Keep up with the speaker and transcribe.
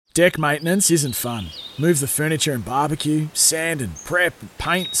Deck maintenance isn't fun. Move the furniture and barbecue, sand and prep,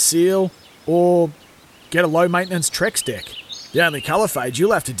 paint, seal, or get a low-maintenance Trex deck. The only colour fade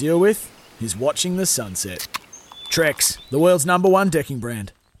you'll have to deal with is watching the sunset. Trex, the world's #1 decking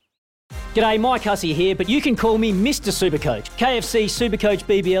brand. G'day, Mike Hussey here, but you can call me Mr. Supercoach. KFC Supercoach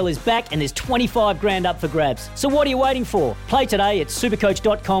BBL is back and there's 25 grand up for grabs. So what are you waiting for? Play today at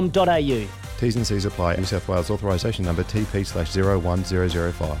supercoach.com.au. T's and C's apply. New South Wales authorisation number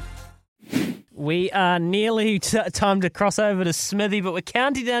TP/01005. We are nearly time to cross over to Smithy, but we're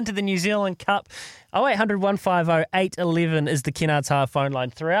counting down to the New Zealand Cup. 0800 150 811 is the Kennards Hire phone line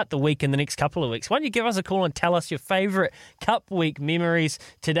throughout the week and the next couple of weeks. Why don't you give us a call and tell us your favourite Cup week memories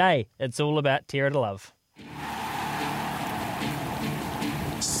today? It's all about Terra to Love.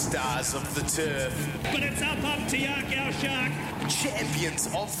 Stars of the turf. But it's up to Yark, our shark. Champions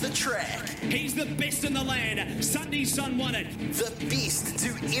of the track. He's the best in the land. Sunday's Sun won it. The best to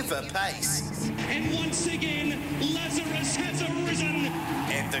ever pace. And once again, Lazarus has arisen.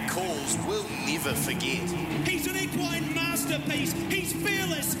 And the calls we'll never forget. He's an equine masterpiece. He's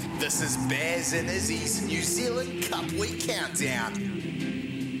fearless. This is Baz and Izzy's New Zealand Cup Week Countdown.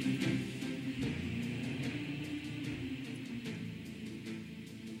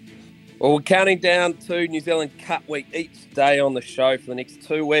 Well, we're counting down to New Zealand Cup Week each day on the show for the next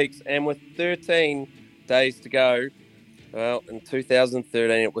 2 weeks. And with 13 days to go, well, in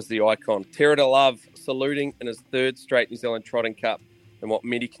 2013, it was the icon Terra to Love saluting in his third straight New Zealand Trotting Cup in what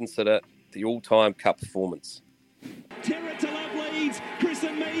many consider the all-time Cup performance. Terra to Love leads. Chris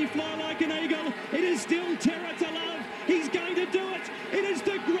and me fly like an eagle. It is still Terra to Love. He's going to do it. It is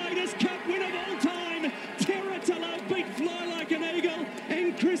the greatest Cup win of all time. Terra to Love beat Fly Like an Eagle.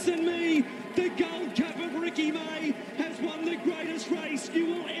 And Chris and me, the Gold Cup of Ricky May, has won the greatest race you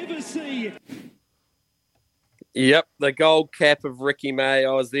will ever see. Yep, the Gold Cap of Ricky May.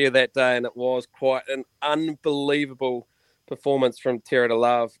 I was there that day, and it was quite an unbelievable performance from Terra to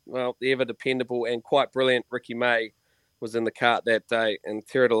Love. Well, the ever dependable and quite brilliant Ricky May was in the cart that day, and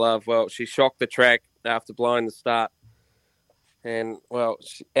Terra to Love, well, she shocked the track after blowing the start. And, well,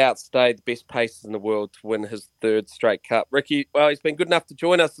 she outstayed the best paces in the world to win his third straight cup. Ricky, well, he's been good enough to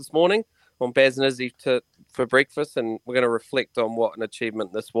join us this morning on Baz and Izzy for breakfast, and we're going to reflect on what an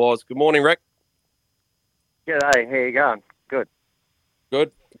achievement this was. Good morning, Rick. G'day, how you going?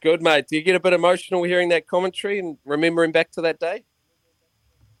 Good. Good, mate. Do you get a bit emotional hearing that commentary and remembering back to that day?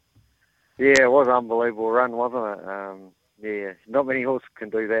 Yeah, it was an unbelievable run, wasn't it? Yeah, not many horses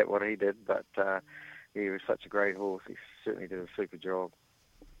can do that, what he did, but he was such a great horse. He certainly did a super job.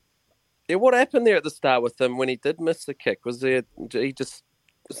 Yeah, what happened there at the start with him when he did miss the kick? Was he just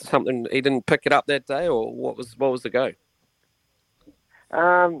something, he didn't pick it up that day, or what was the go?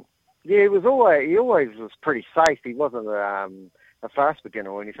 Yeah, he always was pretty safe. He wasn't a fast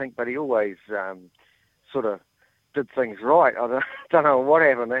beginner or anything, but he always sort of did things right. I don't know what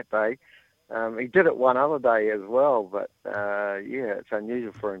happened that day. He did it one other day as well, but yeah, it's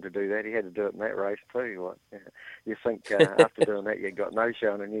unusual for him to do that. He had to do it in that race too. You think after doing that, you got no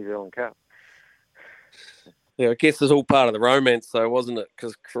show in the New Zealand Cup. Yeah, I guess it's all part of the romance, though, wasn't it?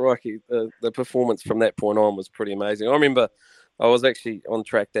 Because crikey, the performance from that point on was pretty amazing. I remember I was actually on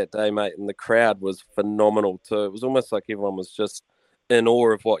track that day, mate, and the crowd was phenomenal too. It was almost like everyone was just in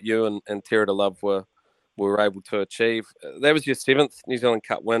awe of what you and Terra to Love were able to achieve. That was your 7th New Zealand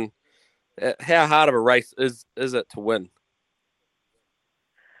Cup win. How hard of a race is it to win?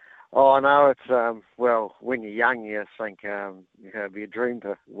 Oh, I know it's well, when you're young, you think it'd be a dream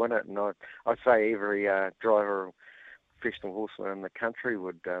to win it, and I'd say every driver, professional horseman in the country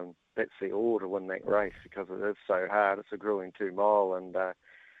would. That's the all to win that race because it is so hard. It's a grueling 2 mile, and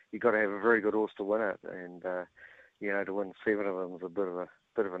you've got to have a very good horse to win it. And to win 7 of them is a bit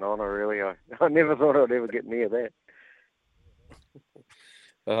of an honour, really. I never thought I'd ever get near that.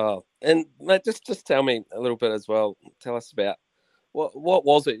 Oh, and mate, just tell me a little bit as well. Tell us about what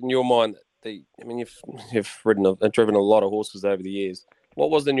was it in your mind you've driven a lot of horses over the years.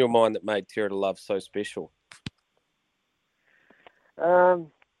 What was in your mind that made Terra to Love so special?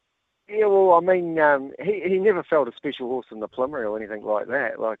 Yeah, well, I mean, he never felt a special horse in the preliminary or anything like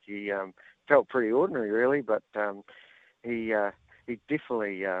that. Like he felt pretty ordinary, really, but he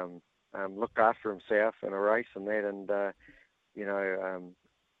definitely looked after himself in a race and that, and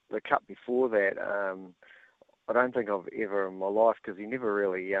the cup before that, I don't think I've ever in my life, because he never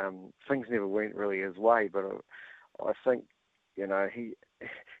really, things never went really his way, but I think, he,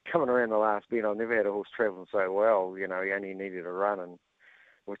 coming around the last bend, I've never had a horse travelling so well. He only needed a run, and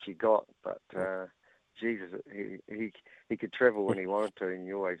which he got, but Jesus, he could travel when he wanted to, and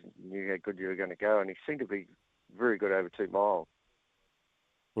you always knew how good you were going to go, and he seemed to be very good over 2 miles.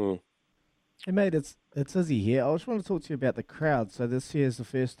 Hey mate, it's Izzy here. I just want to talk to you about the crowd. So this year is the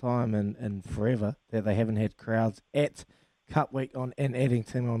first time in forever that they haven't had crowds at Cup Week in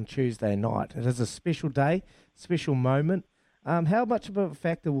Addington on Tuesday night. It is a special day, special moment. How much of a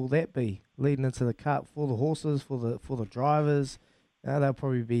factor will that be leading into the Cup for the horses, for the drivers? They'll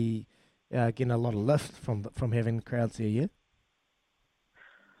probably be getting a lot of lift from having crowds here. Yeah.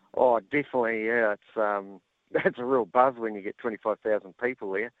 Oh, definitely. Yeah, it's a real buzz when you get 25,000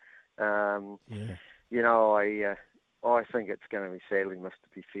 people there. Yeah. You know, I think it's going to be sadly missed, to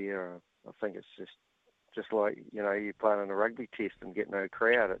be fair. I think it's just like, you know, you playing in a rugby test and get no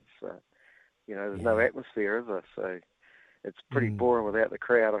crowd. It's, you know, there's no atmosphere, is there? So it's pretty boring without the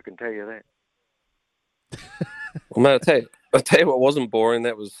crowd, I can tell you that. Well, mate, I'll tell you what wasn't boring.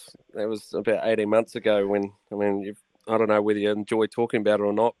 That was about 18 months ago when, I don't know whether you enjoy talking about it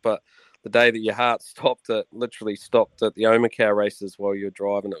or not, but the day that your heart literally stopped at the Omakau races while you were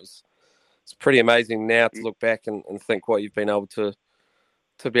driving, it's pretty amazing now to look back and think what you've been able to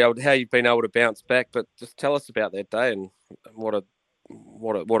how you've been able to bounce back. But just tell us about that day and what it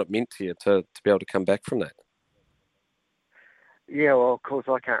meant to you to be able to come back from that. Yeah, well, of course,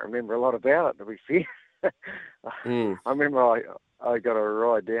 I can't remember a lot about it, to be fair. I remember I got a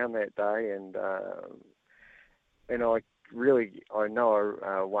ride down that day, and I know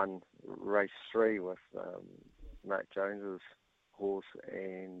I won race 3 with Mark Jones's horse,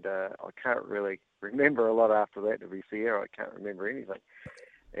 and I can't really remember a lot after that, to be fair. I can't remember anything,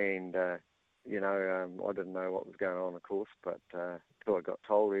 and I didn't know what was going on, of course, but until I got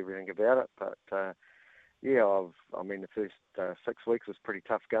told everything about it. But the first 6 weeks was pretty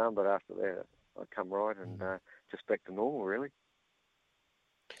tough going, but after that I come right and just back to normal, really.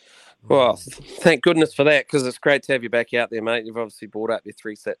 Well, thank goodness for that, because it's great to have you back out there, mate. You've obviously brought up your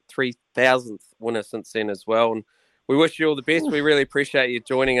 3,000th winner since then as well, and we wish you all the best. We really appreciate you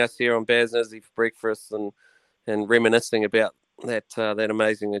joining us here on Baz and Izzy for breakfast and reminiscing about that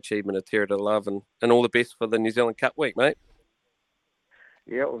amazing achievement of Terra to Love, and all the best for the New Zealand Cup week, mate.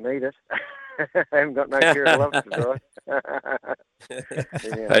 Yeah, we'll need it. I haven't got no Terra to Love to drive.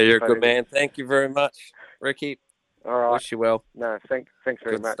 Hey, you're a good man. Thank you very much, Ricky. All right. Wish you well. No, thanks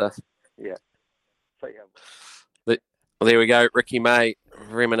very Good much. Stuff. Yeah. See ya. Well, there we go. Ricky May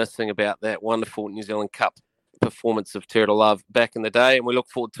reminiscing about that wonderful New Zealand Cup performance of Terra to Love back in the day, and we look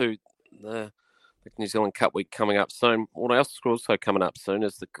forward to the New Zealand Cup week coming up soon. What else is also coming up soon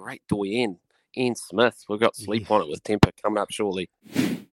is the great doyen, Ian Smith. We've got Sleep on It with Temper coming up shortly.